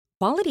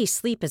Quality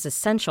sleep is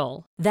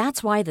essential.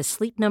 That's why the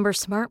Sleep Number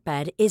Smart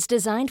Bed is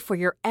designed for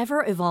your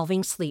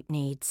ever-evolving sleep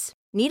needs.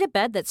 Need a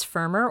bed that's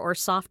firmer or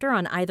softer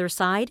on either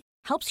side?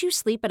 Helps you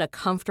sleep at a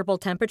comfortable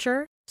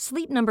temperature?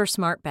 Sleep Number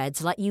Smart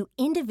Beds let you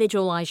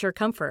individualize your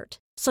comfort,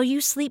 so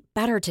you sleep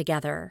better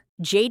together.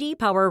 J.D.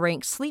 Power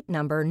ranks Sleep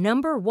Number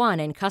number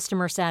one in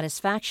customer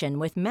satisfaction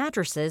with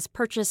mattresses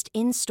purchased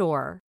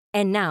in-store.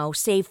 And now,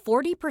 save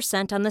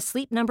 40% on the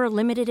Sleep Number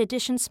Limited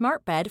Edition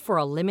Smart Bed for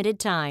a limited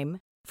time.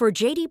 For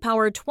J.D.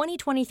 Power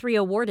 2023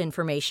 award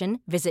information,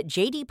 visit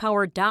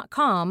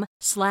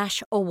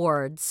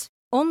jdpower.com/awards.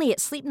 Only at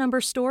Sleep Number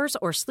stores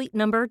or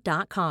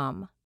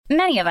sleepnumber.com.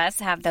 Many of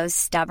us have those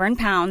stubborn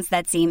pounds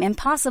that seem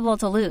impossible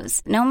to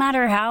lose, no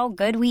matter how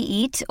good we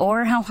eat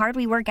or how hard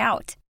we work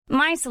out.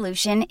 My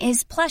solution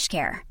is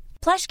PlushCare.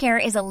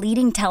 PlushCare is a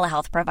leading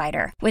telehealth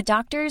provider with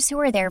doctors who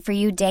are there for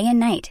you day and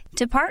night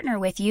to partner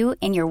with you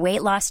in your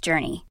weight loss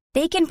journey.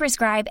 They can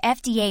prescribe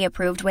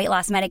FDA-approved weight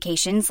loss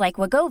medications like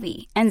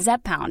Wegovy and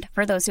Zepbound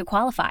for those who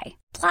qualify.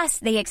 Plus,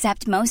 they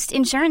accept most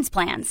insurance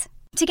plans.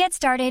 To get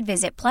started,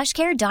 visit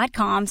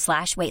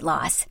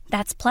plushcare.com/weightloss.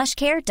 That's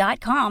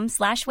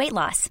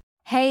plushcare.com/weightloss.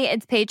 Hey,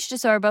 it's Paige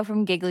DeSorbo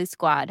from Giggly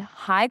Squad.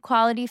 High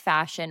quality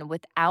fashion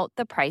without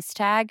the price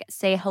tag.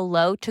 Say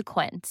hello to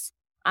Quince.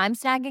 I'm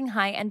snagging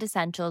high-end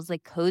essentials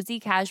like cozy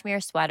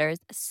cashmere sweaters,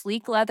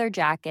 sleek leather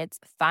jackets,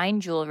 fine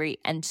jewelry,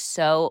 and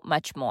so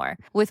much more.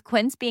 With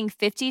Quince being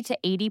 50 to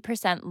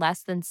 80%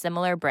 less than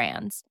similar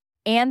brands.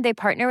 And they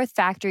partner with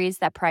factories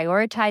that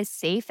prioritize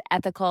safe,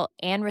 ethical,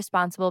 and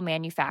responsible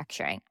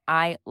manufacturing.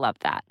 I love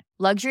that.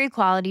 Luxury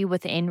quality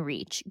within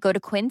reach. Go to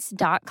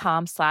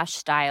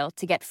quince.com/style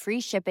to get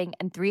free shipping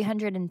and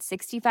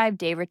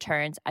 365-day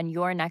returns on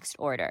your next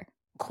order.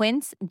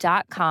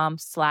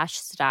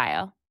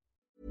 Quince.com/style.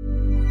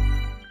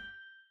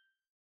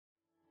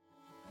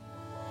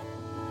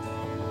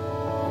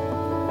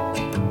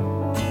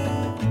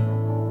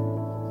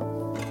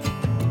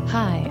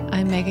 Hi,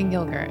 I'm Megan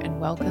Gilger,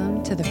 and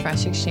welcome to the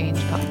Fresh Exchange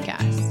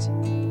podcast.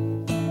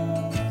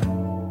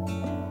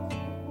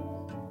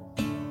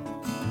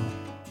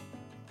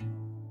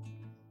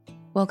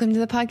 Welcome to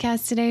the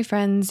podcast today,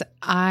 friends.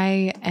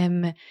 I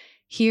am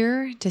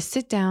here to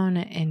sit down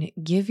and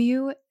give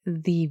you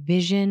the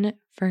vision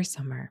for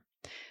summer.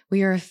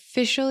 We are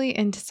officially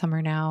into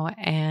summer now,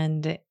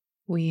 and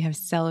we have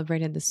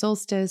celebrated the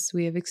solstice.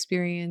 We have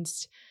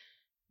experienced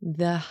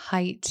the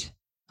height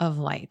of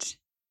light.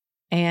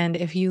 And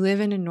if you live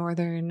in a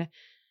northern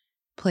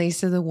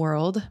place of the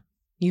world,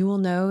 you will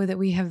know that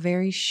we have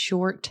very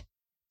short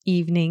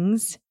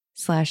evenings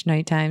 /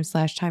 nighttime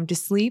 / time to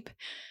sleep.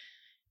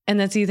 And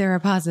that's either a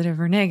positive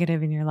or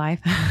negative in your life,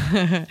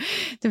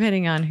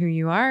 depending on who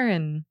you are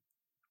and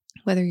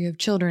whether you have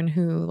children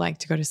who like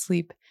to go to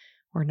sleep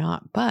or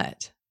not.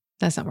 But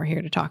that's not what we're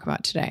here to talk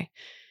about today.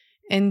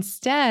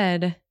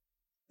 Instead,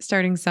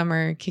 starting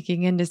summer,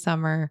 kicking into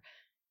summer,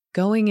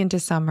 going into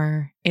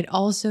summer, it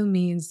also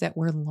means that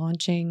we're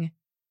launching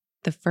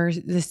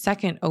the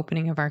second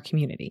opening of our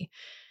community.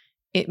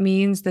 It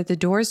means that the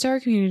doors to our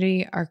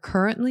community are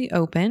currently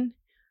open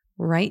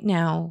right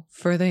now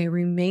for the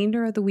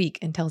remainder of the week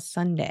until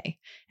Sunday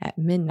at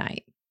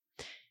midnight.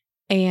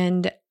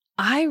 And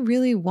I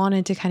really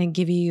wanted to kind of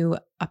give you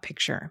a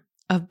picture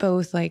of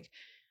both like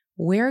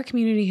where a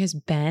community has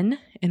been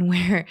and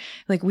where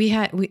like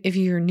if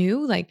you're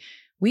new, like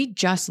we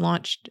just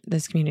launched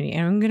this community,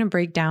 and I'm going to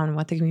break down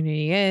what the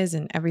community is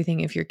and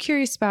everything if you're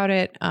curious about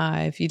it,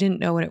 if you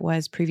didn't know what it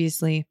was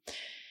previously.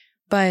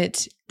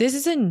 But this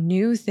is a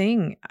new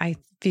thing, I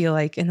feel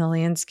like, in the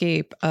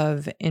landscape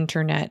of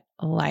internet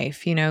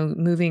life,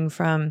 moving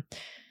from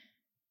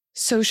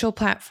social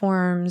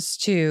platforms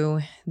to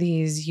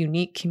these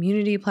unique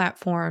community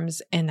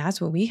platforms. And that's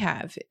what we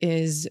have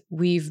is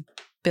we've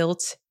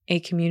built a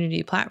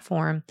community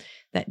platform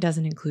that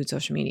doesn't include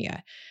social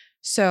media.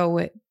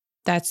 So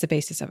that's the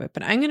basis of it.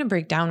 But I'm going to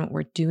break down what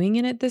we're doing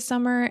in it this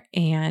summer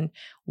and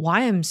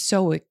why I'm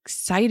so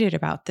excited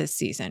about this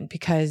season,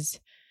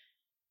 because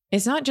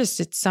it's not just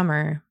it's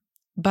summer,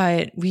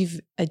 but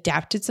we've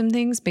adapted some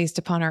things based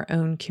upon our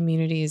own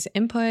community's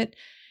input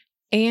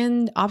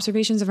and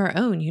observations of our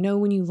own.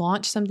 When you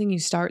launch something, you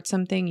start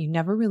something, you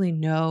never really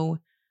know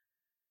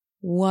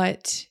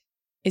what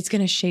it's going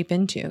to shape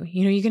into.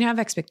 You can have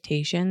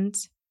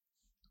expectations.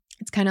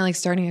 It's kind of like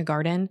starting a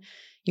garden.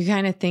 You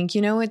kind of think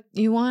you know what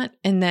you want,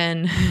 and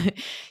then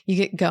you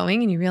get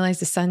going and you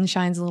realize the sun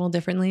shines a little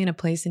differently in a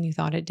place than you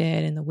thought it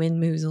did, and the wind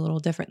moves a little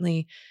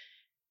differently,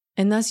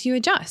 and thus you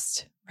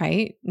adjust,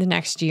 right? The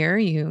next year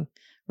you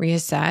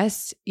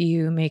reassess,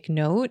 you make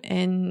note,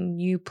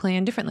 and you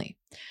plan differently.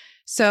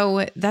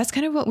 So that's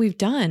kind of what we've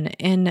done.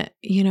 And,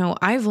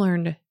 I've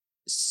learned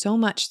so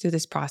much through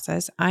this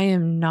process. I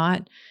am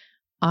not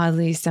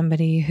oddly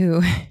somebody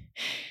who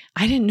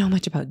I didn't know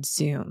much about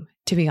Zoom,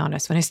 to be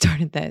honest, when I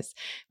started this,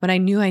 but I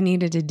knew I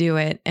needed to do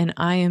it. And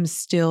I am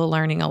still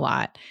learning a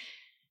lot.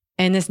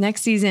 And this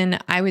next season,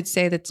 I would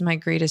say that's my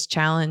greatest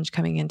challenge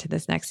coming into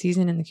this next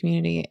season in the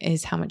community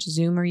is how much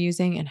Zoom we're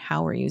using and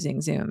how we're using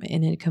Zoom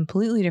in a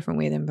completely different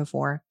way than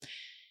before.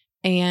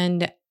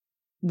 And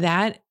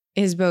that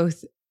is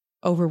both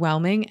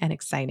overwhelming and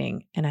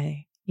exciting. And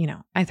I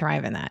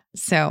thrive in that.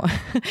 So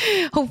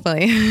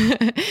hopefully,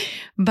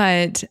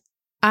 but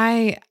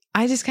I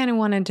just kind of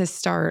wanted to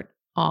start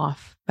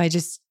off by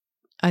just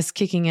us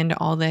kicking into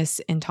all this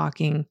and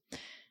talking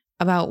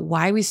about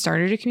why we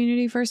started a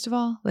community, first of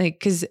all, like,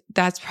 cause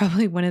that's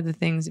probably one of the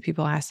things that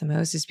people ask the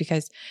most is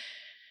because,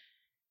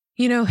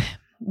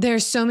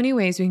 there's so many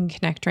ways we can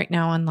connect right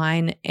now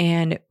online,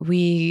 and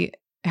we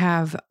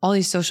have all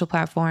these social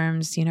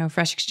platforms.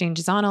 Fresh Exchange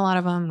is on a lot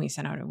of them. We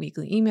send out a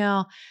weekly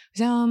email. We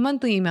send out a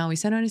monthly email. We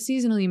send out a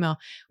seasonal email.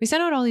 We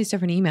send out all these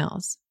different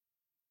emails.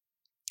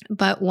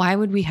 But why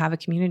would we have a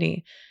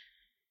community?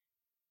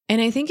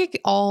 And I think it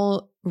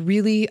all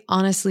really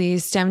honestly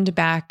stemmed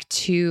back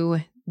to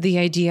the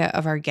idea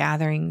of our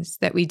gatherings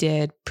that we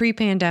did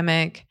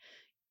pre-pandemic,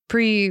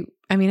 I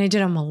did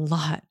them a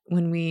lot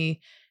when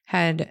we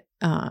had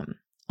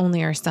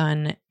only our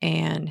son,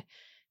 and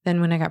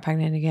then when I got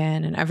pregnant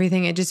again and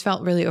everything, it just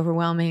felt really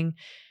overwhelming.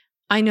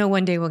 I know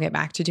one day we'll get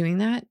back to doing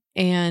that,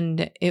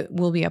 and it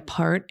will be a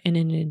part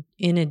and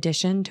in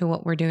addition to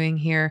what we're doing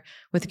here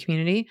with the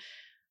community.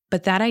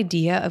 But that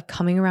idea of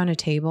coming around a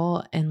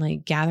table and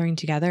like gathering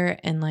together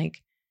and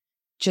like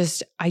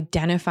just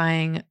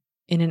identifying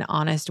in an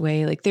honest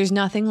way, like there's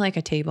nothing like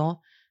a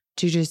table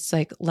to just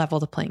like level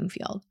the playing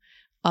field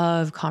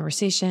of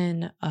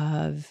conversation,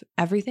 of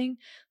everything.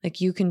 Like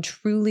you can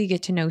truly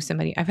get to know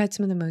somebody. I've had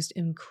some of the most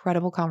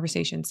incredible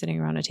conversations sitting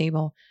around a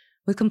table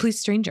with complete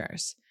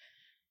strangers.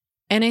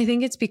 And I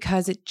think it's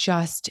because it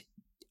just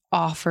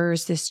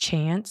offers this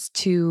chance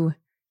to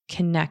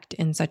connect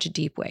in such a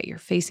deep way. You're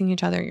facing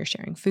each other, you're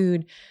sharing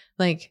food.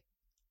 Like,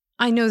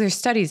 I know there's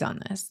studies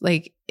on this.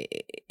 Like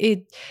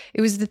it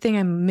was the thing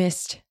I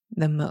missed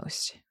the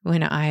most when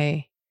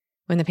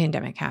the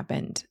pandemic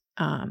happened.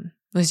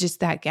 Was just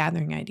that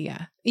gathering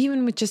idea,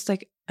 even with just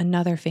like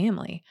another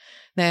family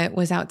that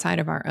was outside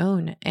of our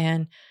own.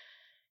 And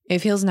it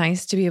feels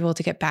nice to be able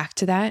to get back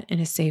to that in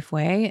a safe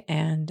way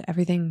and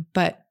everything.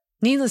 But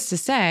needless to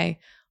say,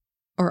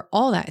 or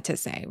all that to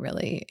say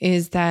really,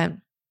 is that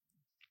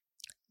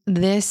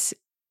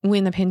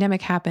when the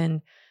pandemic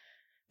happened,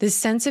 this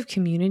sense of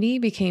community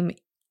became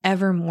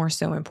ever more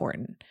so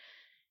important.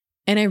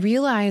 And I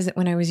realized that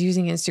when I was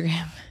using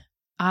Instagram,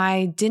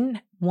 I didn't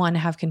want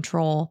to have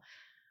control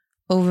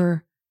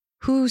over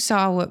who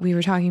saw what we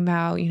were talking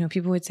about.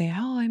 People would say,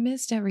 oh, I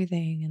missed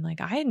everything. And like,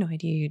 I had no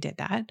idea you did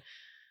that.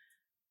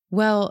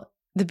 Well,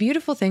 the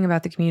beautiful thing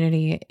about the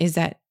community is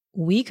that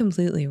we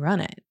completely run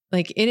it.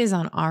 Like it is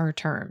on our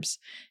terms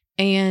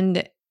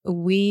and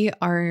we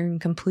are in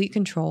complete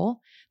control.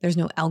 There's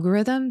no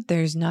algorithm.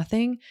 There's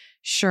nothing.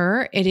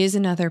 Sure, it is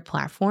another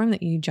platform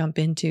that you jump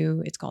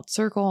into. It's called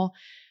Circle,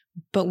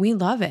 but we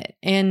love it.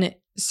 And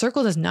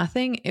Circle does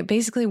nothing. It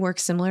basically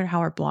works similar to how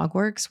our blog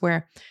works,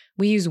 where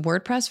we use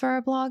WordPress for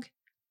our blog,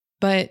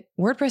 but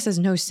WordPress has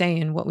no say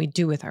in what we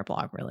do with our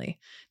blog, really.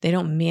 They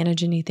don't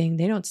manage anything.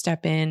 They don't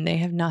step in. They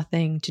have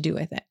nothing to do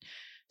with it.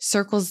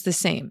 Circle's the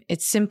same.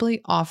 It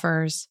simply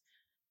offers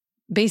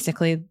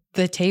basically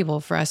the table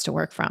for us to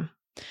work from.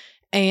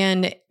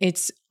 And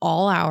it's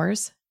all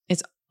ours.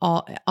 It's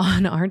all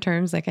on our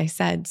terms, like I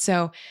said.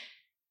 So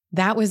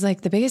that was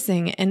like the biggest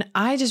thing. And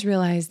I just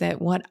realized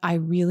that what I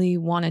really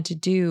wanted to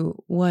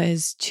do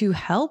was to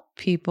help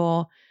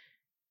people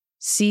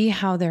see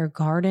how their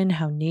garden,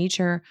 how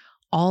nature,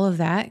 all of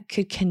that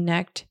could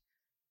connect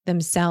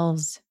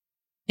themselves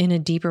in a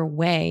deeper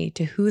way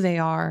to who they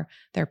are,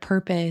 their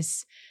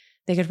purpose.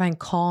 They could find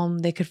calm,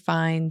 they could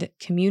find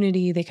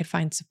community, they could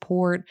find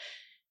support.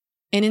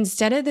 And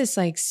instead of this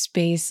like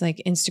space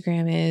like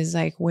Instagram is,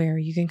 like where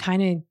you can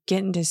kind of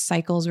get into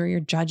cycles where you're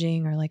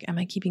judging or like, am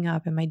I keeping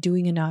up? Am I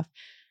doing enough?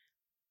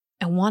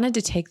 I wanted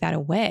to take that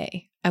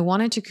away. I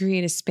wanted to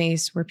create a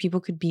space where people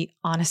could be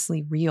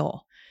honestly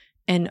real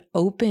and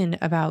open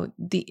about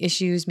the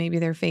issues maybe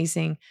they're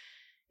facing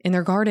in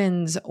their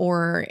gardens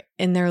or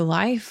in their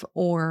life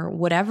or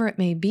whatever it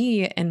may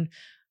be. And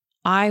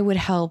I would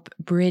help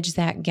bridge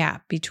that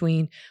gap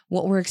between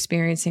what we're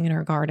experiencing in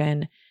our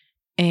garden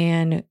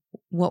and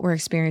what we're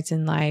experiencing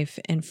in life,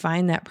 and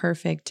find that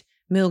perfect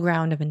middle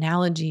ground of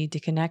analogy to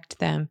connect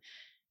them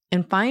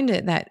and find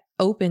it that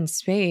open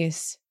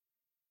space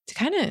to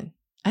kind of,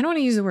 I don't want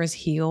to use the words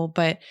heal,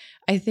 but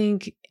I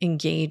think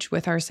engage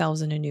with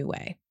ourselves in a new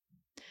way.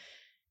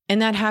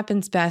 And that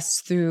happens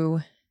best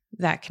through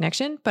that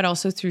connection, but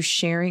also through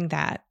sharing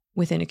that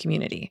within a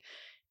community.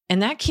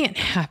 And that can't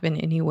happen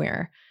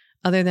anywhere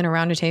other than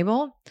around a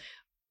table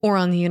or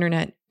on the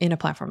internet in a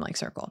platform like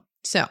Circle.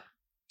 So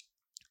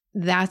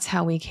that's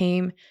how we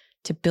came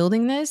to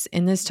building this.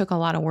 And this took a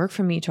lot of work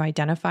for me to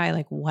identify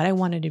like what I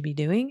wanted to be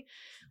doing,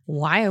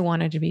 why I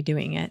wanted to be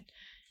doing it,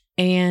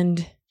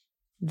 and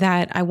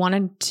that I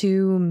wanted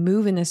to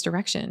move in this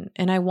direction.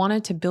 And I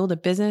wanted to build a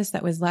business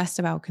that was less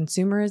about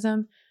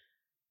consumerism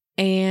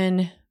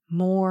and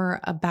more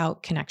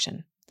about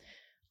connection,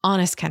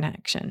 honest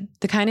connection,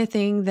 the kind of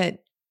thing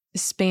that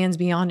spans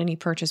beyond any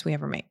purchase we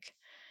ever make.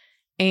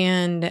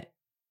 And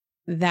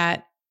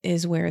that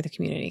is where the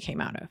community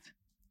came out of.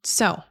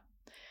 So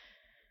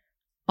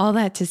all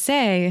that to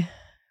say,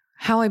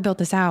 how I built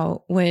this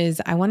out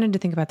was I wanted to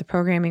think about the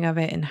programming of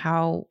it and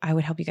how I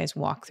would help you guys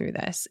walk through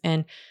this.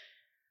 And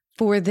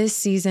for this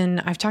season,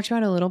 I've talked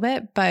about it a little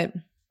bit,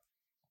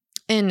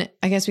 and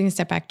I guess we can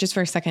step back just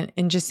for a second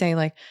and just say,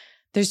 like,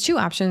 there's two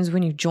options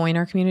when you join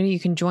our community. You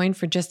can join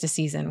for just a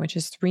season, which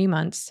is 3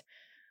 months,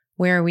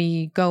 where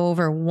we go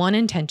over one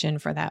intention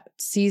for that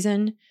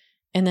season.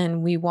 And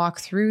then we walk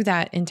through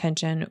that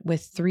intention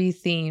with 3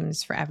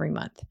 themes for every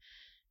month.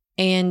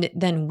 And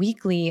then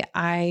weekly,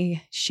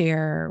 I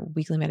share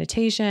weekly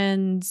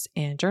meditations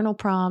and journal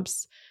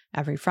prompts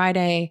every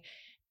Friday,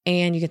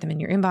 and you get them in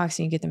your inbox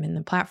and you get them in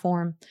the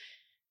platform.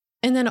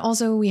 And then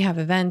also we have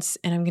events,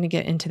 and I'm going to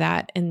get into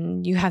that.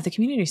 And you have the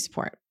community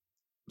support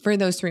for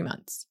those 3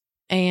 months,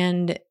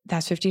 and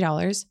that's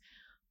 $50.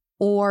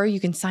 Or you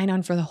can sign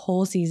on for the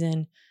whole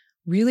season,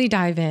 really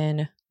dive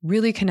in,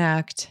 really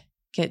connect,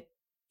 get,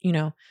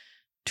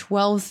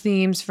 12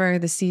 themes for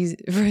the season,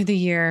 for the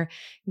year,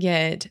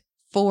 get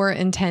 4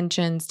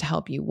 intentions to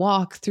help you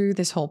walk through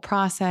this whole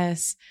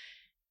process.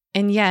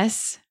 And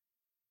yes,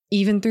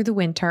 even through the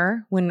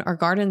winter, when our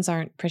gardens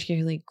aren't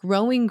particularly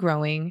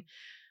growing,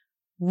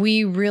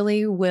 we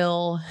really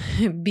will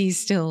be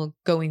still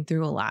going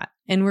through a lot.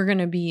 And we're going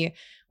to be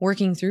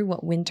working through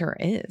what winter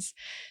is.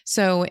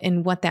 So,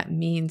 and what that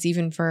means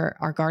even for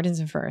our gardens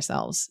and for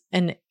ourselves.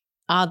 And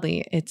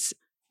oddly, it's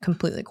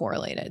completely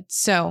correlated.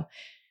 So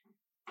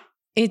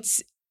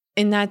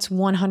and that's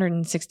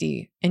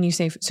 $160, and you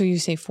save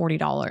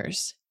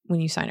 $40 when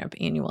you sign up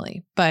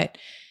annually, but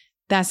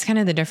that's kind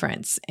of the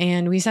difference.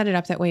 And we set it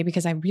up that way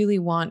because I really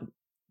want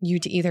you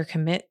to either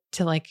commit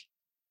to like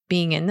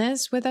being in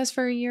this with us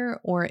for a year,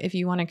 or if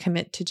you want to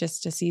commit to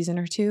just a season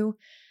or 2,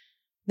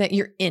 that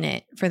you're in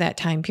it for that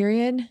time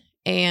period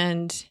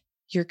and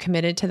you're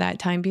committed to that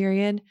time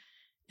period.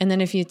 And then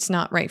if it's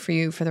not right for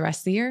you for the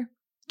rest of the year,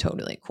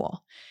 totally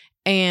cool.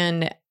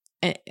 And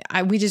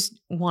we just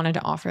wanted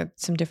to offer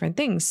some different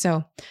things.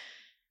 So,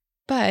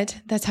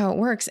 but that's how it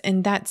works.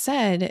 And that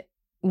said,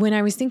 when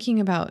I was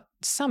thinking about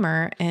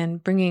summer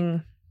and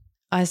bringing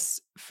us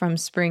from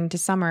spring to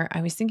summer,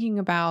 I was thinking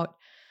about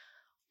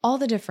all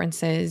the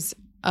differences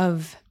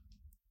of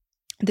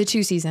the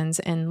 2 seasons.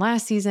 And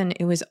last season,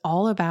 it was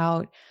all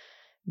about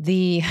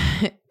the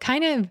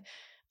kind of,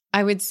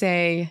 I would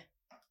say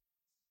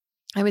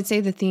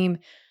the theme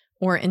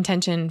or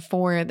intention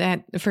for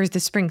the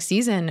spring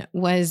season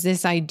was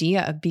this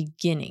idea of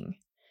beginning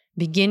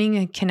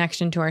a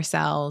connection to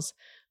ourselves,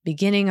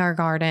 beginning our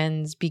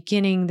gardens,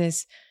 beginning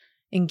this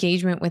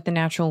engagement with the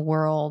natural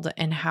world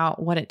and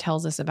what it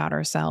tells us about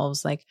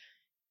ourselves.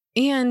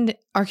 And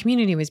our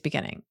community was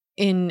beginning.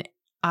 And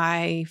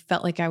I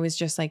felt like I was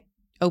just like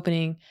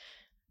opening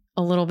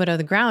a little bit of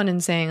the ground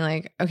and saying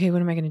like, okay,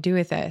 what am I going to do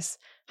with this?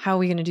 How are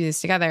we going to do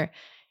this together?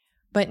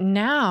 But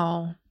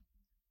now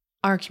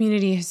our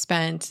community has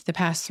spent the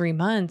past 3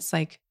 months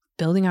like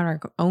building out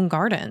our own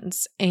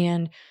gardens,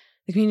 and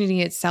the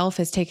community itself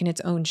has taken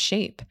its own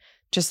shape,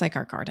 just like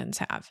our gardens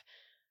have.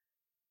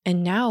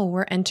 And now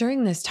we're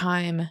entering this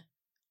time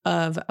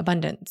of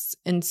abundance.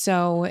 And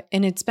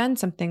it's been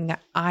something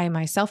that I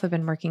myself have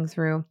been working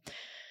through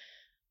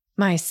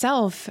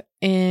myself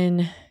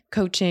in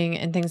coaching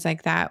and things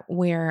like that,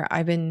 where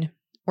I've been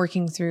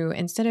working through,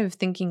 instead of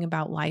thinking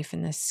about life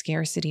in this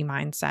scarcity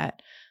mindset,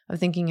 of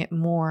thinking it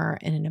more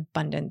in an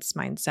abundance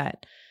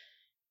mindset.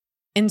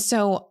 And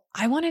so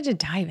I wanted to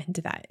dive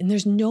into that. And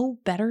there's no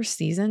better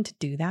season to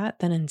do that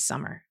than in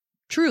summer.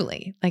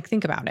 Truly, like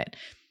think about it.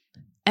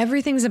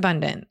 Everything's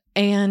abundant,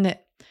 and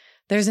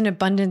there's an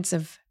abundance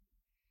of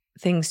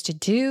things to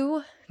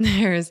do.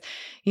 There's,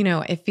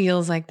 it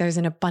feels like there's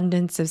an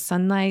abundance of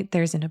sunlight.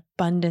 There's an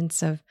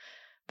abundance of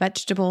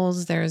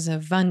vegetables. There's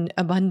an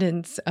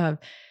abundance of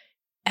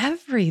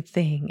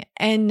everything.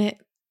 And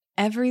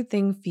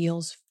everything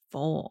feels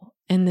full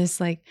in this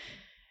like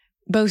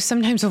both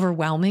sometimes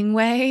overwhelming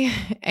way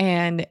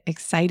and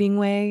exciting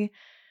way.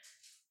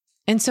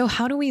 And so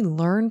how do we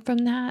learn from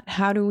that?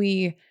 How do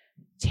we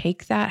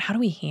take that? How do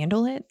we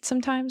handle it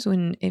sometimes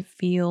when it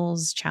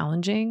feels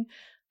challenging?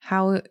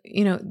 How,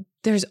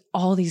 there's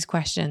all these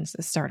questions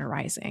that start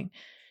arising.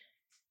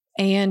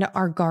 And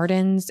our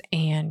gardens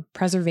and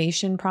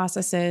preservation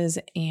processes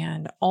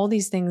and all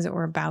these things that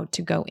we're about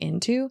to go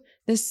into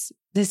this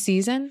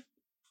season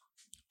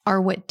are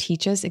what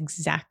teach us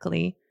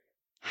exactly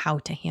how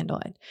to handle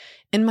it.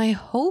 And my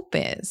hope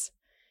is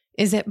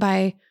that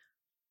by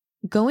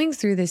going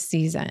through this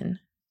season,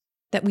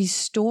 that we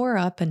store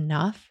up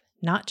enough,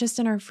 not just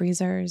in our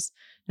freezers,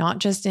 not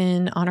just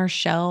on our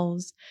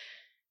shelves,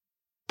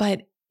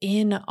 but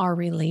in our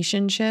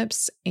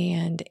relationships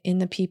and in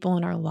the people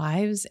in our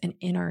lives and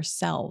in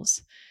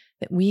ourselves,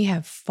 that we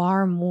have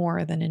far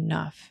more than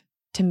enough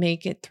to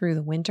make it through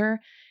the winter.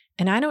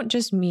 And I don't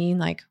just mean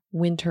like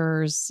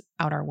winters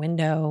out our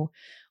window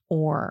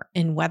or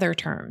in weather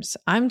terms.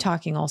 I'm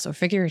talking also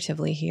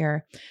figuratively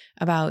here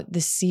about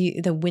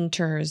the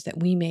winters that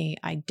we may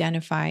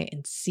identify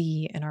and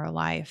see in our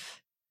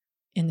life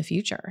in the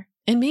future.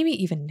 And maybe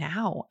even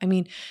now. I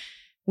mean,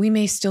 we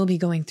may still be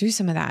going through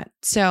some of that.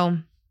 So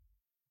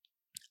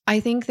I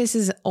think this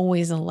is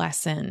always a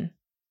lesson.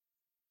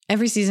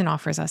 Every season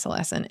offers us a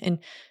lesson. And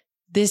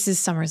this is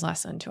summer's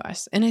lesson to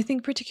us. And I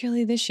think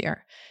particularly this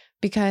year,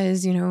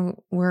 because,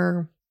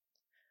 we're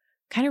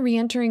kind of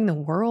re-entering the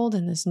world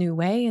in this new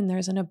way. And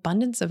there's an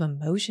abundance of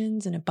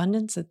emotions, an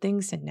abundance of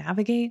things to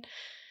navigate,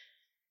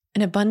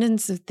 an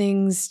abundance of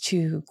things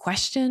to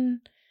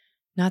question.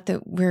 Not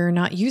that we're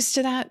not used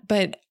to that,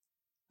 but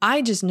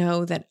I just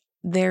know that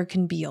there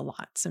can be a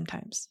lot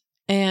sometimes,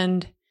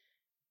 and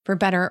for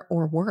better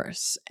or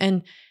worse.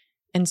 And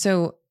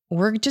so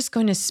we're just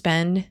going to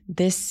spend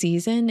this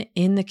season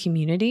in the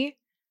community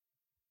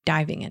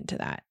diving into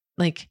that,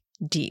 like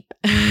deep.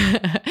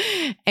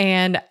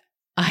 And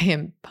I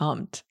am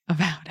pumped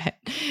about it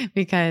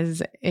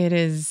because it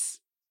is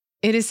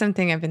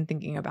something I've been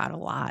thinking about a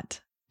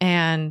lot.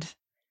 And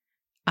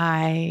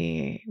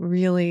I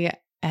really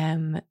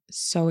am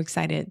so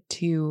excited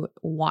to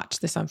watch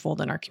this unfold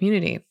in our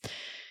community.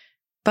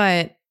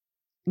 But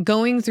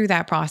going through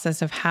that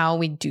process of how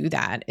we do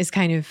that is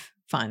kind of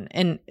fun.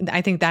 And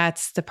I think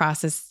that's the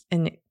process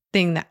and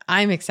thing that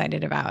I'm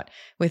excited about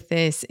with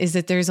this, is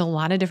that there's a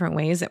lot of different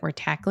ways that we're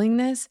tackling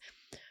this,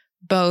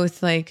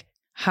 both like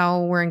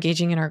how we're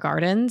engaging in our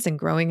gardens and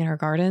growing in our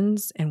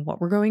gardens and what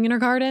we're growing in our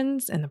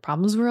gardens and the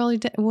problems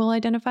we'll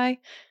identify.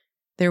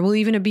 There will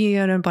even be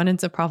an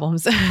abundance of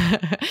problems,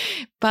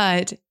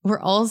 but we're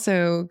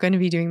also going to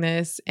be doing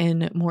this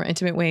in more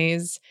intimate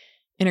ways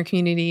in our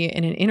community,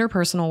 in an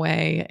interpersonal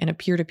way, in a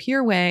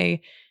peer-to-peer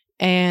way.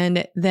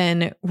 And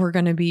then we're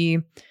going to be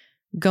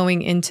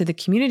going into the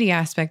community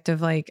aspect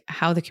of like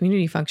how the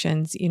community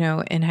functions,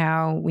 and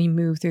how we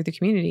move through the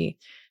community.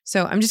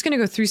 So I'm just going to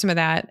go through some of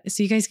that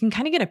so you guys can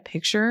kind of get a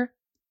picture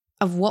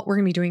of what we're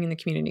going to be doing in the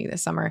community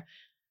this summer.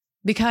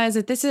 Because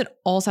if it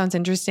all sounds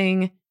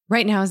interesting,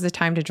 right now is the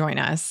time to join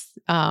us.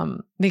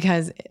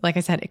 Because like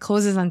I said, it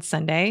closes on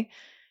Sunday.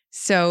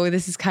 So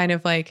this is kind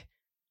of like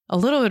a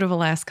little bit of a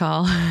last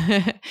call.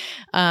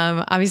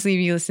 Obviously,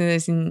 if you listen to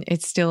this and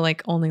it's still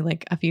like only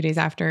like a few days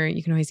after,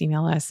 you can always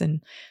email us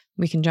and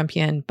we can jump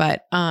you in.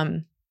 But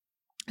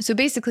so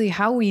basically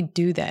how we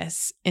do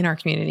this in our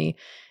community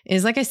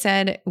is, like I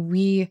said,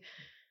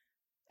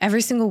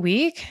 every single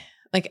week,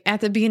 like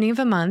at the beginning of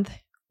a month,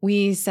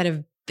 we set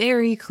a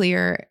very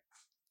clear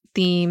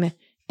theme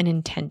and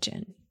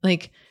intention.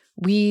 Like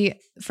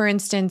for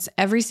instance,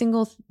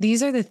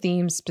 these are the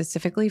themes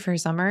specifically for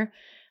summer,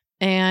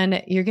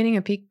 and you're getting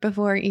a peek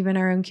before even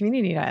our own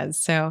community does.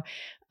 So,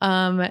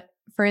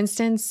 for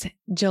instance,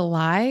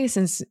 July,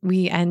 since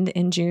we end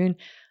in June,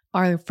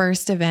 our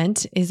first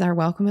event is our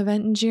welcome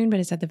event in June, but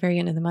it's at the very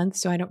end of the month.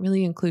 So I don't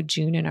really include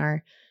June in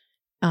our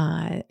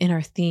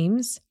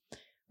themes.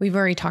 We've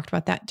already talked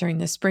about that during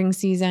the spring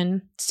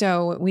season.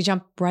 So we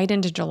jump right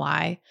into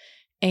July.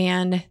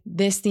 And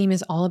this theme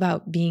is all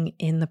about being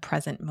in the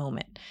present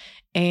moment.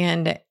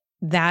 And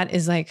that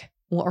is like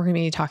what we're going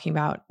to be talking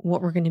about,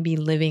 what we're going to be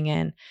living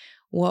in,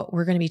 what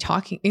we're going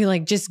to be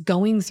like just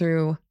going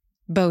through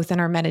both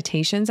in our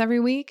meditations every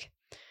week,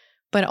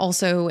 but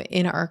also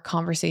in our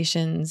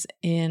conversations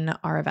in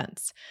our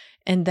events.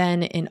 And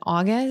then in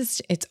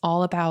August, it's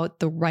all about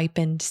the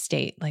ripened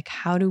state. Like,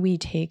 how do we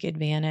take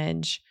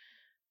advantage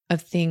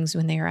of things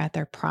when they are at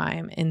their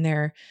prime, in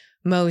their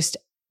most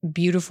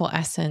beautiful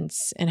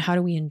essence, and how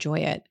do we enjoy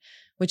it?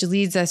 Which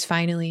leads us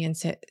finally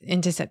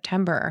into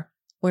September,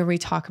 where we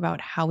talk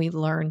about how we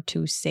learn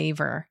to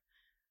savor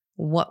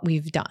what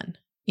we've done.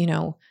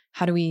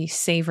 How do we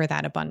savor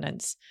that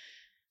abundance?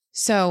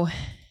 So,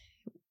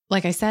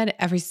 like I said,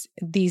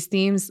 these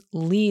themes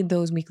lead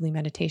those weekly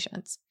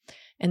meditations,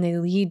 and they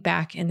lead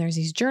back, and there's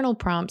these journal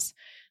prompts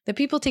that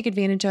people take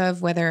advantage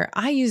of, whether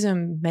I use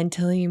them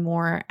mentally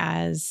more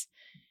as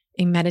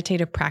a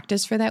meditative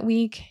practice for that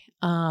week.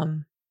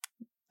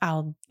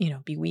 I'll,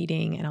 be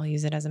weeding and I'll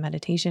use it as a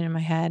meditation in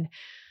my head,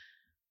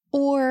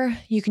 or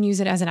you can use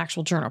it as an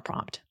actual journal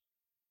prompt.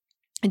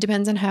 It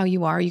depends on how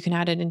you are. You can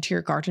add it into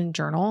your garden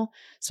journal.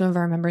 Some of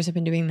our members have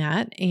been doing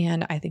that,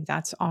 and I think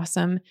that's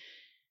awesome.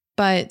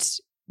 But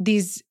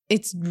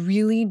it's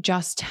really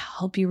just to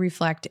help you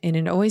reflect, and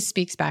it always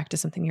speaks back to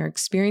something you're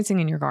experiencing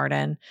in your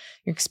garden,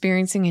 you're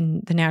experiencing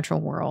in the natural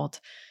world,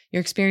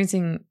 you're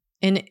experiencing,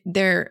 and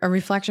they're a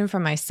reflection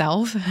from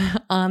myself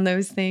on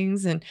those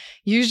things, and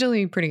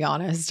usually pretty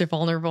honest,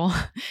 vulnerable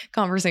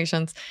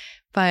conversations.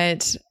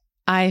 But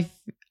I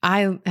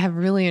have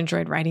really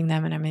enjoyed writing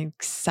them, and I'm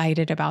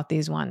excited about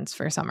these ones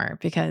for summer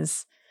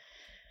because,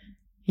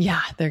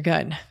 yeah, they're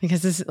good.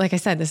 Because this, like I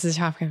said, this is a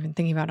topic I've been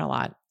thinking about a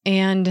lot.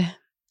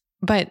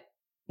 But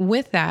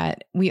with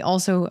that, we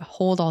also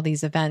hold all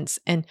these events,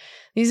 and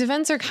these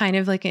events are kind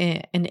of like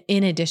an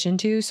in addition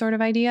to sort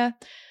of idea,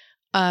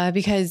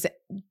 because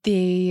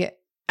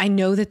I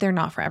know that they're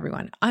not for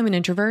everyone. I'm an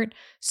introvert,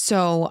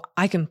 so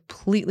I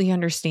completely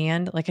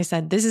understand. Like I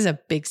said, this is a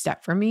big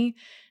step for me,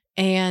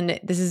 and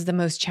this is the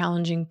most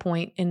challenging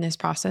point in this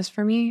process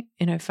for me.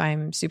 And if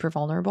I'm super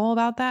vulnerable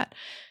about that,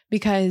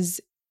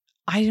 because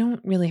I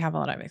don't really have a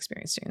lot of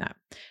experience doing that.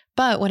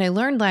 But what I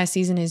learned last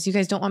season is you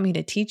guys don't want me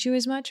to teach you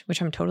as much,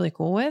 which I'm totally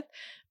cool with.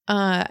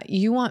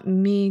 You want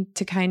me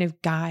to kind of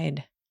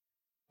guide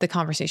the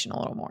conversation a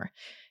little more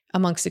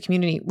amongst the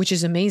community, which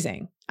is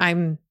amazing.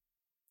 I'm,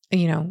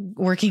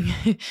 working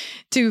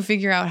to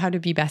figure out how to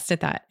be best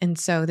at that. And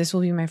so this will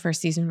be my first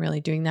season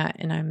really doing that.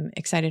 And I'm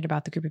excited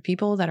about the group of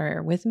people that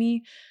are with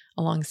me,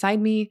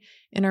 alongside me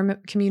in our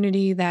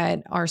community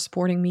that are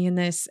supporting me in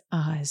this.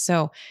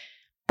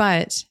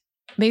 But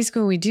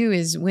basically what we do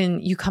is when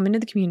you come into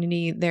the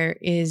community, there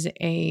is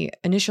a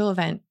initial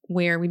event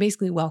where we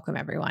basically welcome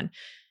everyone.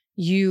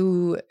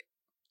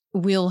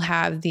 We'll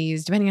have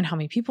these, depending on how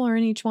many people are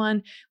in each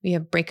one, we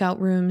have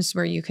breakout rooms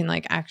where you can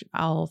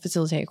I'll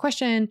facilitate a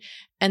question,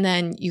 and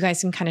then you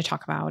guys can kind of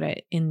talk about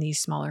it in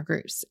these smaller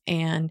groups.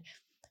 And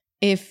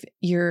if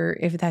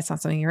that's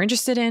not something you're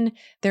interested in,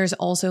 there's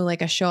also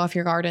a show off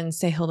your garden,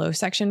 say hello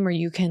section where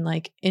you can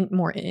in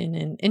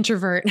an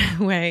introvert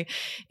way,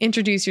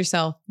 introduce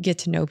yourself, get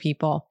to know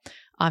people,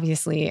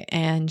 obviously,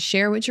 and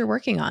share what you're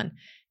working on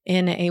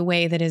in a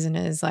way that isn't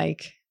as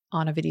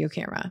on a video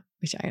camera,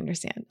 which I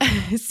understand.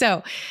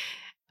 So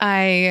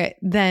I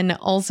then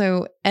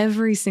also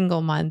every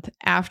single month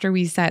after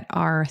we set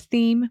our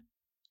theme,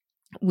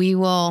 we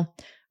will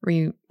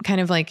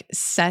kind of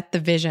set the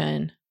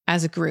vision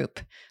as a group.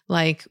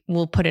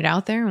 We'll put it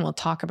out there and we'll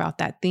talk about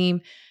that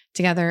theme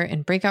together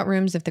in breakout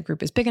rooms if the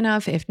group is big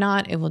enough. If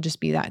not, it will just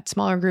be that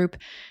smaller group.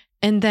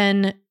 And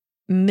then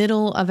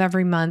middle of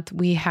every month,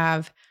 we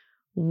have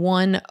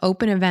one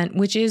open event,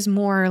 which is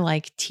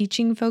more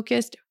teaching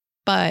focused,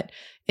 but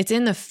it's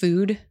in the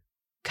food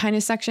kind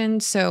of section.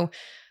 So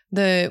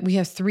we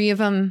have 3 of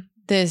them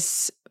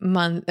this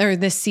month or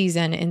this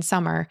season in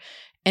summer,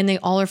 and they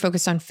all are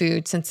focused on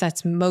food, since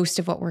that's most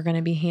of what we're going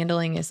to be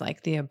handling is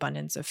the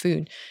abundance of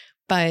food.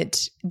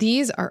 But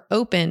these are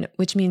open,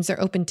 which means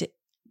they're open to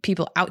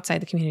people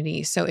outside the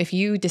community. So if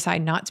you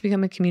decide not to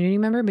become a community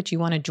member, but you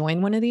want to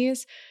join one of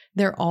these,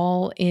 they're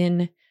all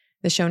in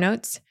the show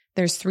notes.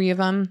 There's 3 of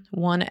them,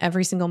 one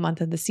every single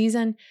month of the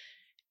season.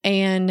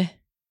 And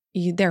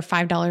they're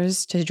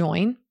 $5 to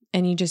join,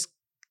 and you just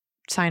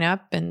sign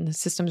up, and the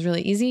system's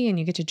really easy, and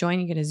you get to join.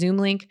 You get a Zoom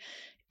link,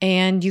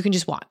 and you can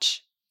just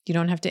watch. You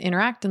don't have to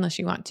interact unless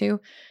you want to.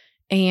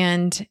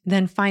 And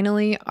then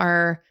finally,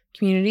 our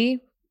community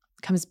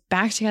comes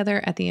back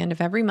together at the end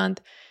of every month,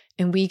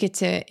 and we get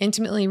to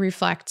intimately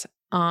reflect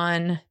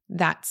on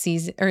that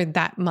season or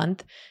that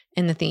month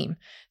and the theme.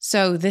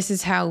 So this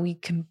is how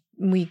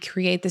we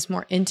create this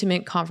more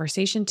intimate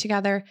conversation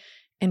together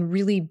and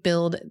really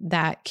build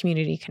that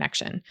community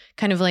connection,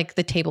 kind of like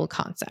the table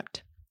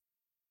concept.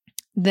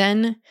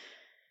 Then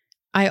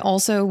I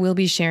also will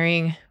be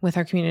sharing with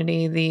our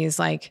community these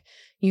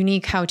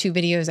unique how-to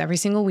videos every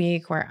single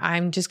week where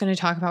I'm just going to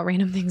talk about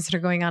random things that are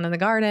going on in the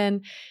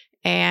garden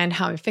and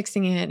how I'm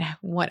fixing it,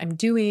 what I'm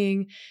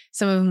doing.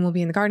 Some of them will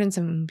be in the garden,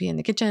 some of them will be in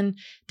the kitchen,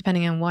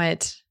 depending on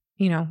what,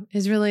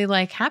 is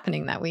really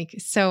happening that week.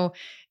 So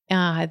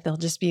they'll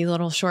just be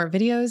little short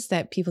videos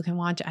that people can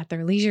watch at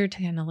their leisure to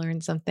kind of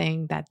learn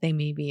something that they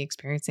may be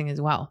experiencing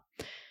as well.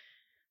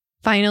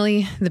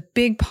 Finally, the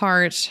big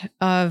part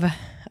of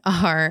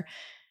our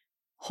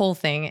whole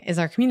thing is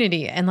our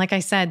community. And like I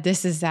said,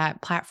 this is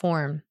that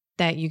platform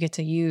that you get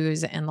to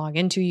use and log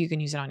into. You can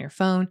use it on your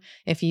phone.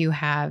 If you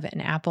have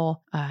an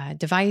Apple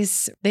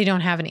device, they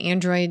don't have an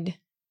Android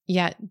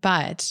yet,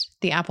 but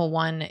the Apple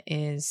One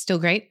is still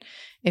great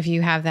if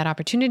you have that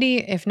opportunity.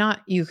 If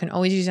not, you can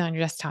always use it on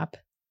your desktop.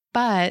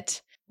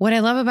 But what I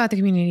love about the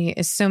community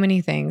is so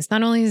many things.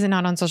 Not only is it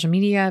not on social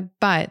media,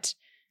 but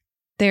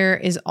there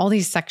is all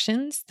these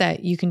sections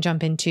that you can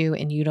jump into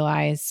and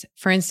utilize.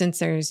 For instance,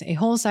 there's a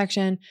whole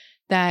section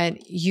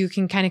that you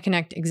can kind of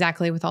connect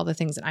exactly with all the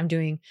things that I'm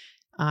doing.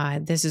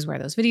 This is where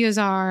those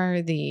videos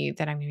are,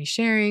 that I'm going to be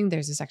sharing.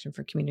 There's a section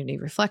for community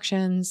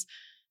reflections.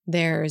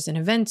 There's an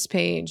events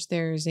page.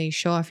 There's a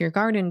show off your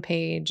garden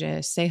page,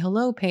 a say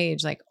hello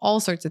page, all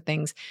sorts of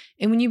things.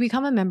 And when you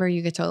become a member,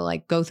 you get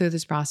to go through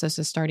this process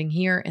of starting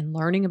here and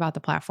learning about the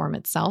platform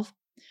itself.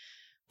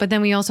 But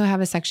then we also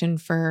have a section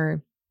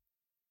for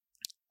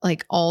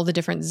all the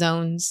different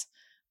zones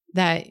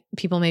that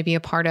people may be a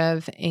part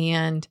of.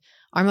 And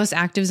our most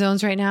active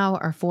zones right now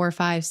are 4,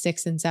 5,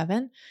 6, and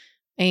 7.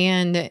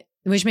 And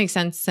which makes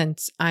sense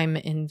since I'm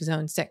in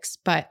zone 6.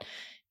 But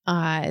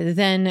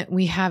then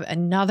we have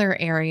another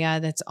area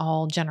that's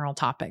all general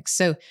topics.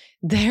 So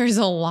there's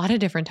a lot of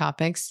different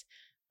topics,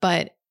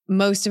 but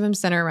most of them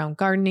center around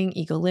gardening,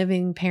 eco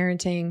living,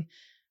 parenting,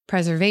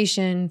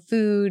 preservation,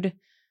 food,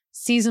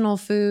 seasonal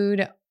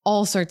food,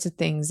 all sorts of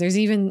things. There's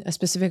even a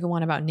specific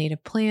one about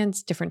native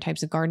plants, different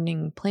types of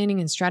gardening, planning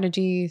and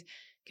strategies,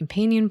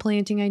 companion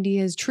planting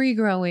ideas, tree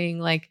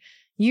growing,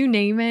 you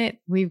name it,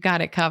 we've got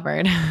it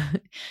covered.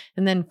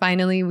 And then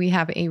finally, we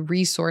have a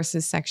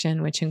resources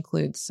section, which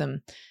includes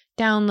some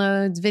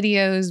downloads,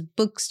 videos,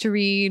 books to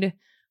read,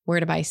 where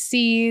to buy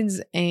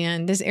seeds.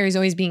 And this area is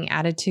always being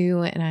added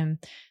to, and I'm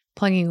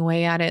plugging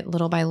away at it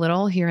little by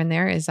little here and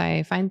there as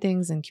I find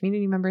things and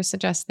community members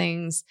suggest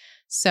things.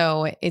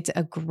 So it's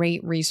a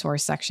great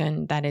resource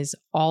section that is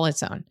all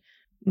its own.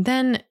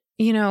 Then,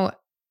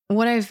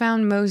 what I've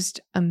found most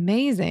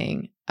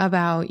amazing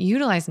about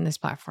utilizing this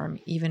platform,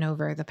 even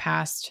over the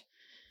past,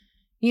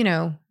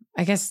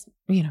 I guess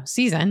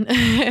season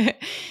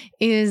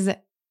is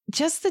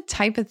just the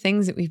type of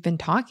things that we've been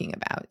talking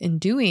about and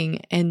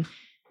doing. And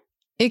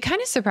it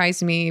kind of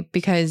surprised me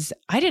because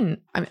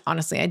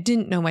honestly, I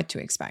didn't know what to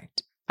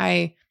expect.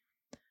 I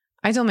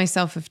told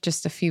myself if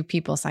just a few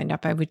people signed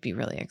up, I would be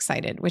really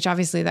excited, which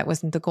obviously that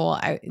wasn't the goal.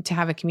 To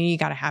have a community, you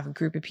got to have a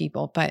group of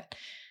people. But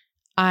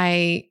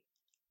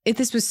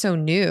this was so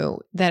new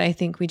that I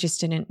think we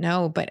just didn't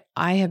know. But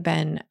I have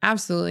been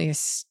absolutely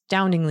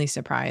astoundingly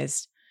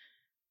surprised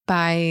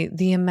by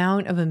the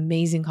amount of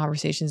amazing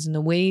conversations and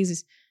the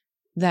ways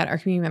that our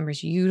community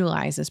members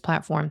utilize this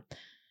platform.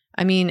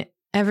 I mean,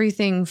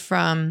 everything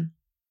from,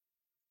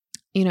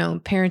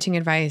 parenting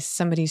advice,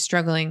 somebody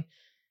struggling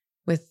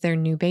with their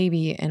new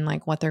baby and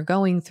like what they're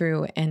going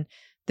through, and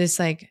this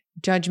like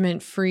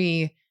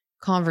judgment-free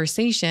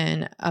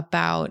conversation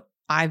about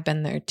I've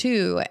been there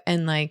too,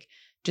 and like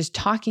just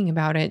talking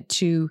about it,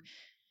 to,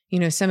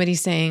 somebody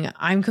saying,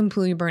 I'm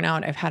completely burnt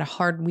out. I've had a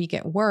hard week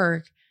at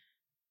work.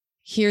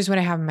 Here's what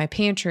I have in my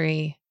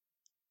pantry.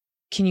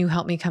 Can you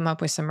help me come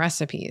up with some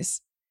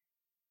recipes?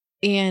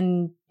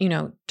 And,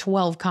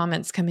 12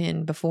 comments come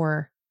in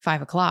before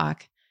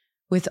 5:00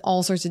 with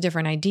all sorts of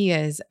different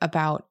ideas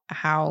about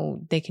how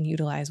they can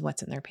utilize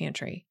what's in their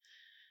pantry.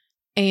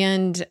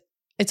 And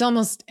it's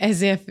almost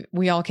as if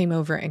we all came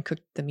over and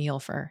cooked the meal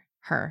for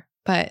her.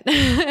 But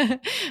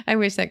I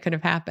wish that could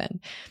have happened.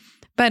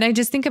 But I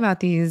just think about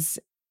these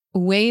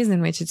ways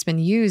in which it's been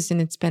used,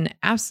 and it's been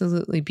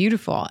absolutely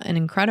beautiful and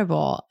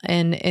incredible.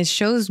 And it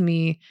shows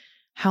me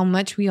how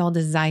much we all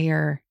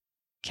desire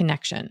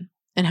connection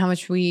and how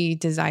much we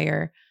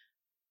desire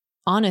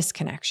honest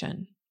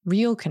connection,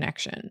 real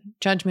connection,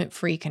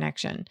 judgment-free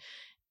connection.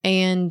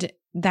 And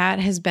that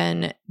has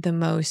been the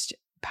most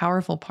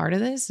powerful part of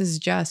this, is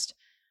just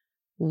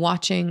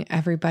watching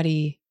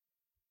everybody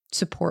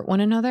support one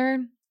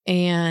another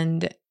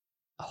and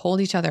hold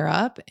each other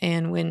up.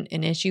 And when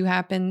an issue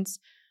happens,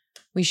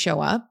 we show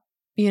up,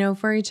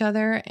 for each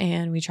other,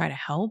 and we try to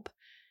help.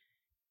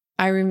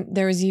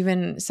 There was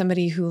even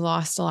somebody who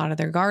lost a lot of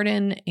their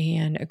garden,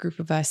 and a group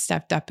of us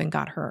stepped up and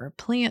got her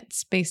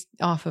plants based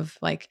off of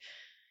like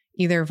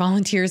either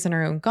volunteers in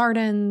our own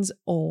gardens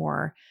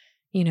or,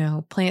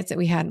 plants that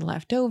we had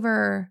left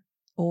over,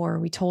 or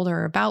we told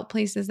her about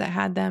places that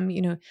had them.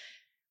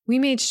 We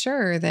made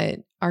sure that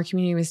our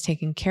community was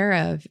taken care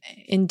of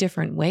in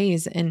different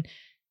ways. And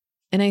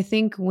I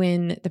think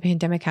when the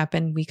pandemic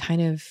happened, we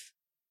kind of,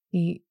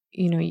 we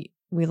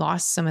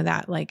lost some of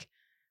that like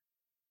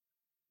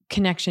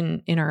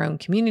connection in our own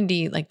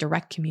community, like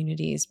direct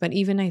communities. But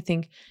even I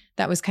think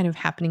that was kind of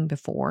happening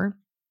before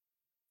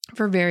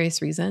for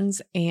various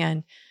reasons.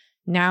 And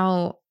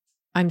now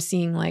I'm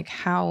seeing like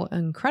how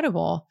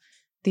incredible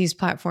these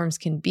platforms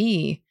can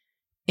be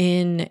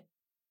in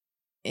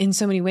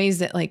so many ways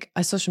that like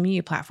a social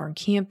media platform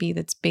can't be,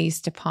 that's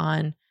based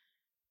upon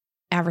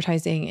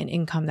advertising and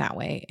income that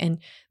way. And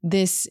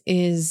this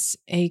is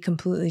a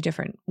completely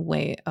different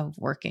way of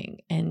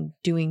working and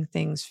doing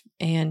things.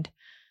 And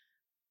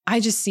I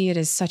just see it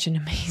as such an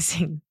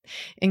amazing,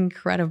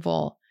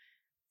 incredible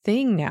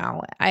thing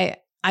now. I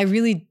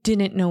really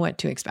didn't know what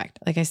to expect,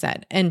 like I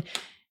said.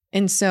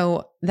 And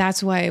so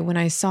that's why when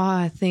I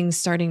saw things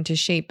starting to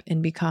shape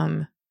and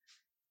become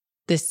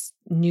this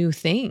new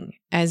thing,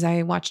 as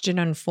I watched it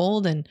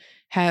unfold and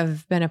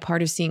have been a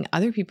part of seeing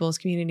other people's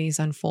communities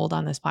unfold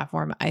on this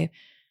platform,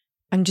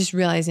 I'm just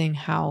realizing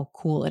how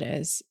cool it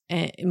is,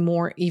 and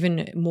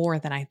even more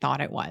than I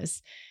thought it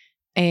was.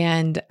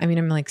 And I mean,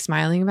 I'm like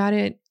smiling about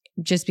it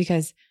just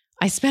because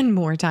I spend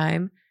more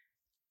time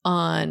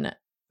on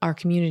our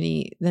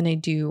community than I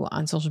do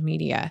on social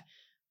media,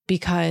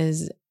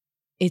 because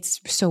it's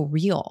so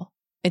real.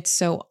 It's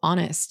so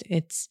honest.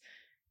 It's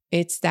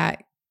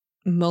that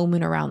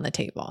moment around the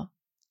table.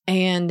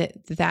 And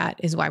that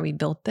is why we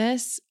built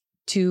this,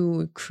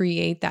 to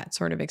create that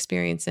sort of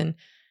experience. And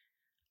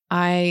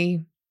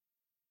I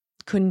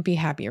couldn't be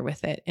happier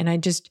with it. And I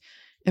just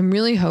am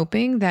really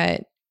hoping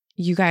that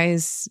you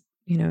guys,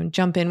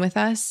 jump in with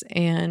us.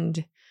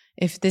 And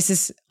if this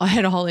is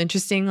at all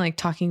interesting, like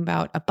talking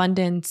about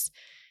abundance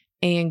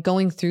and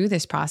going through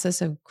this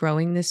process of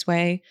growing this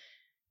way.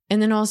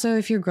 And then also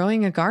if you're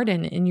growing a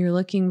garden and you're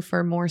looking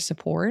for more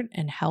support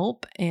and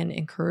help and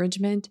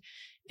encouragement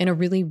in a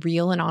really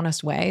real and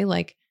honest way,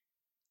 like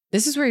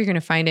this is where you're going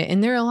to find it.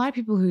 And there are a lot of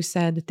people who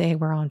said that they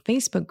were on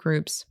Facebook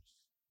groups,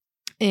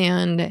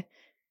 and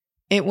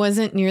it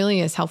wasn't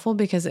nearly as helpful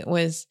because it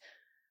was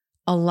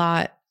a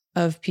lot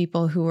of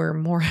people who were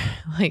more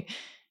like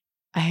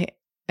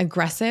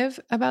aggressive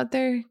about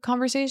their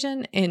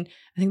conversation. And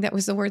I think that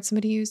was the word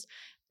somebody used.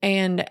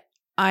 And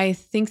I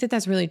think that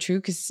that's really true,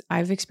 because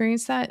I've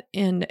experienced that,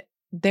 and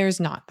there's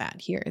not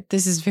that here.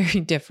 This is very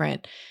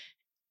different.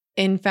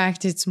 In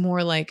fact, it's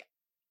more like,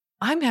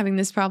 I'm having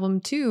this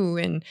problem too.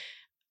 And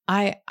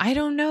I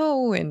don't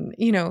know. And,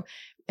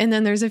 and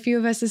then there's a few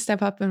of us that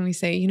step up and we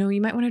say,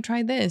 you might want to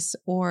try this,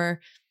 or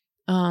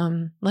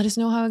let us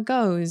know how it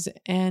goes.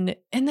 And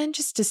then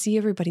just to see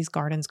everybody's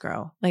gardens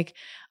grow. Like,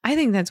 I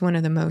think that's one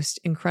of the most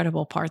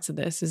incredible parts of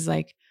this, is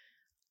like,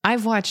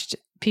 I've watched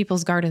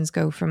people's gardens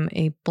go from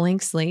a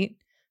blank slate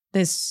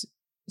this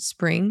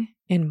spring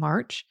in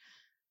March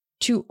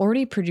to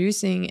already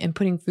producing and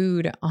putting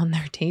food on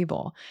their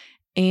table.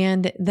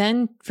 And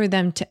then for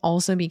them to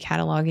also be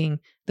cataloging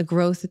the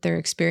growth that they're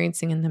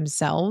experiencing in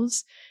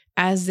themselves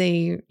as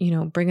they,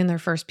 bring in their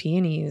first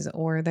peonies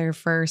or their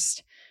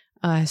first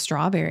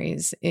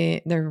strawberries,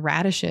 their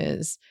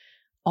radishes,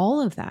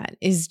 all of that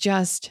is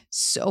just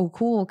so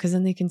cool. Because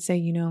then they can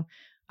say,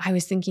 I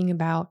was thinking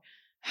about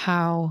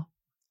how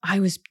I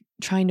was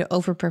trying to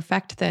over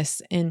perfect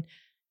this. And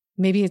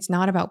maybe it's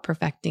not about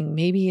perfecting.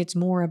 Maybe it's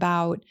more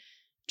about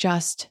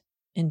just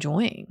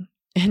enjoying.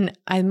 And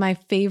my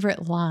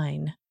favorite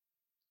line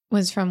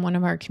was from one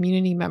of our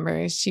community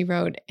members. She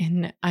wrote,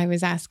 and I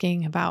was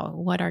asking about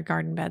what our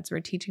garden beds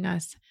were teaching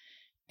us.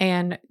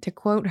 And to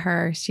quote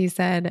her, she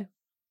said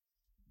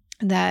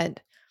that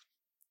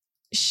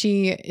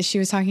she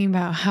was talking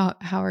about how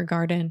her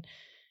garden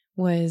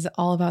was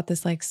all about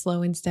this like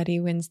slow and steady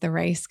wins the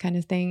race kind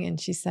of thing. And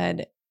she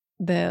said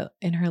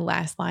in her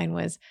last line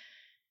was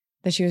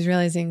that she was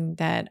realizing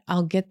that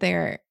I'll get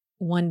there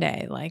one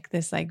day, like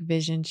this like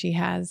vision she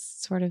has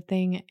sort of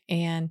thing.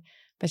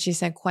 But she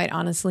said, quite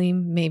honestly,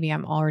 maybe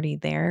I'm already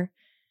there.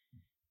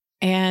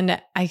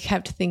 And I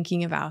kept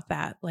thinking about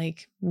that.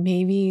 Like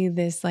maybe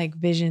this like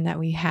vision that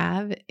we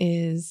have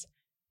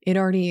it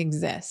already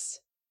exists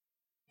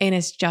and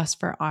it's just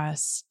for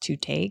us to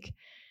take.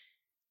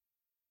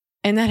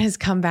 And that has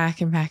come back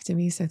to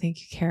me. So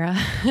thank you, Kara.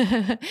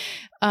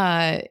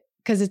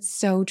 Because it's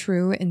so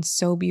true and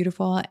so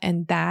beautiful.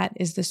 And that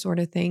is the sort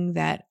of thing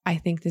that I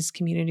think this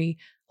community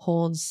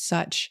holds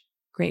such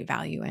great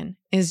value in,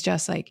 is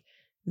just like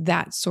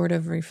that sort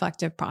of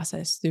reflective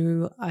process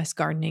through us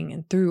gardening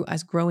and through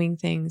us growing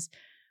things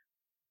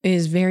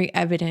is very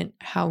evident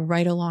how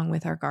right along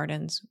with our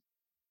gardens,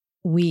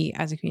 we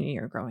as a community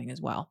are growing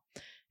as well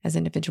as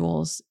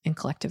individuals and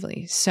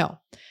collectively. So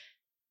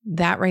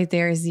that right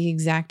there is the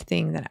exact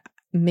thing that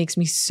makes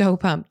me so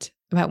pumped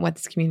about what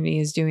this community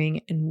is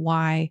doing and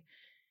why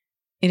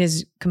it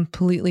has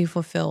completely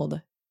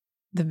fulfilled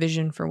the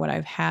vision for what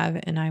I have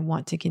and I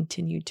want to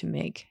continue to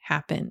make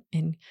happen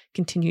and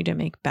continue to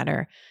make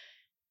better,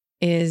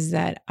 is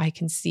that I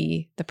can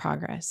see the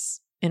progress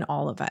in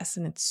all of us.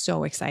 And it's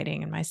so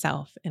exciting in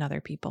myself and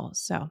other people.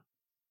 So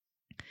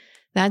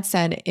that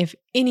said, if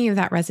any of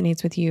that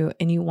resonates with you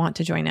and you want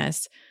to join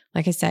us,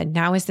 like I said,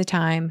 now is the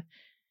time.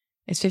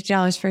 It's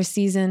 $50 for a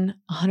season,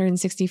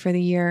 $160 for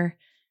the year.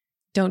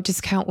 Don't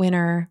discount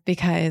winter,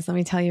 because let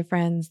me tell you,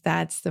 friends,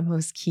 that's the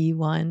most key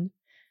one.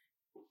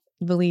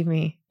 Believe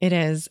me, it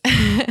is.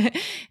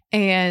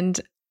 And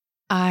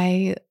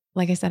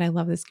like I said, I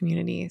love this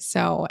community.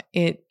 So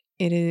it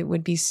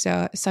would be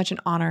such an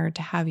honor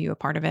to have you a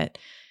part of it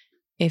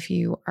if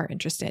you are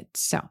interested.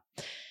 So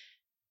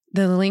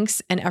the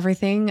links and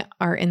everything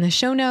are in the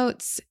show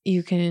notes.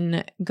 You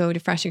can go to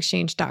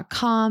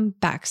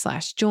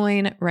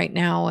freshexchange.com/join right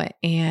now,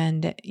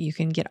 and you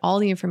can get all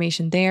the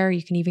information there.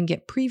 You can even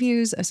get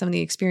previews of some of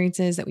the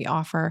experiences that we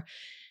offer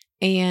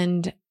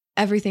and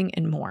everything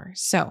and more.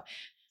 So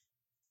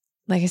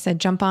like I said,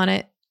 jump on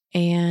it.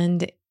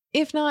 And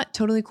if not,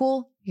 totally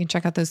cool. You can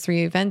check out those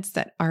 3 events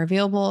that are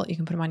available. You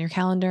can put them on your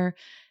calendar.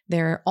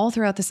 They're all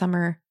throughout the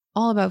summer,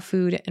 all about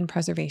food and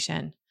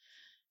preservation.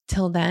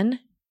 Till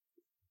then,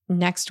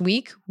 next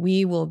week,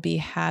 we will be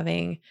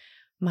having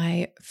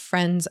my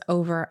friends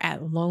over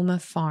at Loma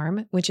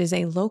Farm, which is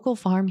a local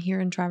farm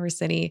here in Traverse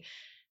City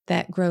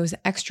that grows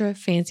extra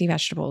fancy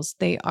vegetables.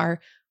 They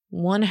are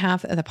one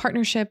half of the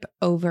partnership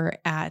over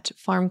at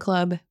Farm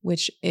Club,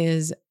 which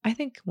is, I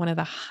think, one of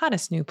the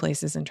hottest new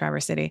places in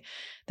Traverse City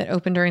that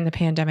opened during the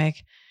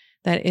pandemic.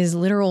 That is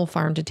literal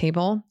farm to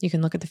table. You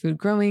can look at the food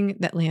growing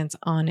that lands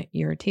on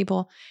your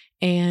table,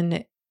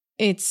 and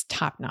it's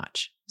top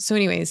notch. So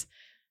anyways,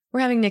 we're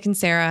having Nick and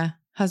Sarah,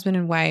 husband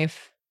and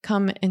wife,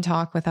 come and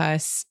talk with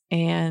us.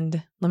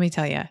 And let me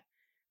tell you,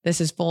 this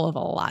is full of a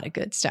lot of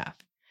good stuff,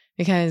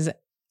 because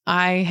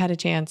I had a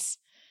chance.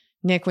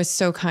 Nick was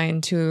so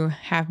kind to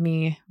have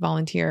me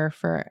volunteer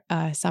for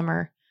a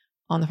summer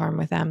on the farm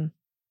with them.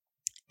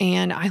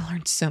 And I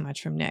learned so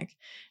much from Nick.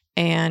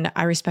 And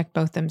I respect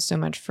both them so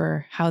much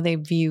for how they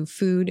view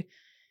food,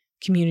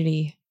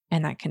 community,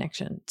 and that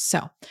connection.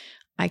 So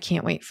I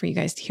can't wait for you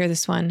guys to hear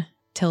this one.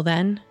 Till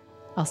then,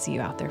 I'll see you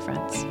out there,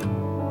 friends.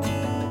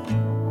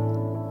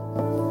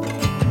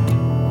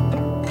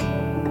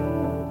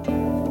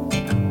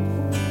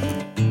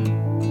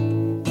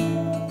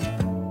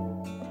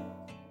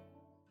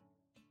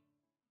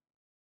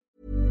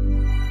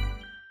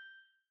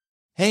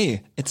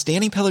 Hey, it's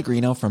Danny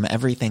Pellegrino from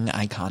Everything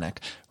Iconic.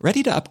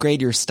 Ready to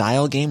upgrade your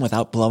style game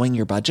without blowing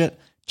your budget?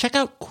 Check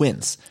out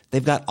Quince.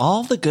 They've got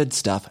all the good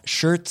stuff,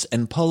 shirts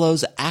and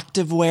polos,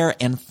 activewear,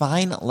 and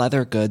fine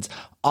leather goods,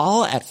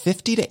 all at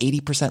 50 to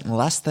 80%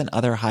 less than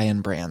other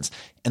high-end brands.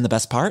 And the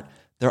best part?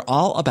 They're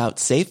all about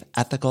safe,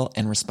 ethical,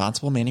 and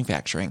responsible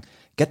manufacturing.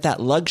 Get that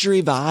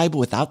luxury vibe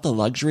without the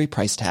luxury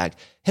price tag.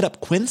 Hit up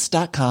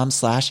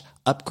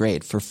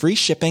quince.com/upgrade for free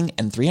shipping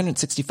and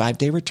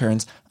 365-day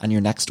returns on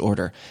your next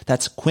order.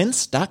 That's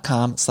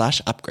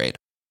quince.com/upgrade.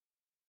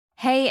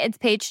 Hey, it's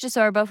Paige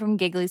DeSorbo from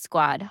Giggly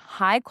Squad.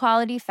 High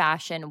quality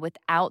fashion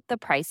without the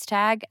price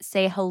tag.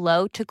 Say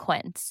hello to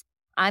Quince.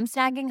 I'm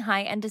snagging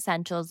high-end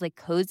essentials like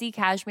cozy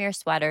cashmere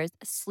sweaters,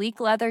 sleek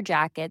leather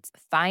jackets,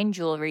 fine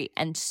jewelry,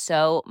 and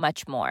so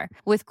much more.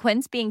 With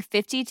Quince being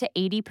 50 to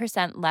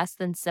 80% less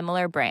than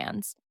similar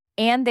brands.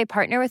 And they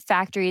partner with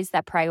factories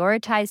that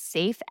prioritize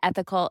safe,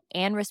 ethical,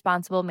 and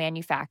responsible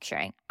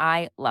manufacturing.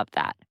 I love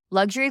that.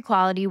 Luxury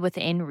quality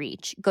within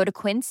reach. Go to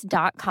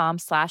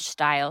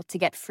quince.com/style to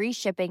get free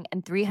shipping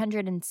and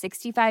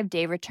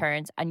 365-day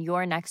returns on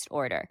your next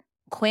order.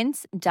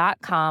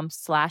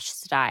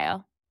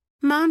 Quince.com/style.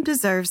 Mom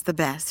deserves the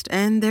best,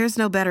 and there's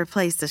no better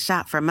place to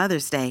shop for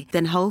Mother's Day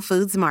than Whole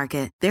Foods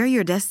Market. They're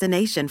your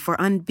destination for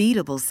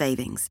unbeatable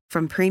savings,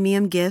 from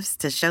premium gifts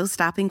to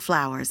show-stopping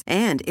flowers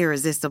and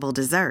irresistible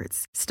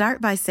desserts. Start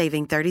by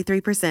saving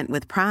 33%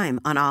 with Prime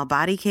on all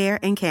body care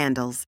and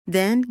candles.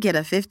 Then get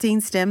a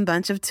 15-stem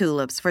bunch of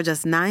tulips for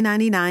just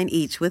 $9.99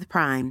 each with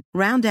Prime.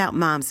 Round out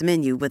Mom's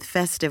menu with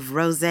festive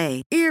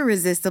rosé,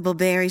 irresistible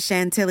berry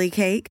chantilly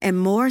cake, and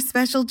more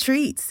special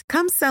treats.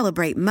 Come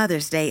celebrate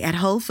Mother's Day at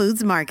Whole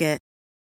Foods Market.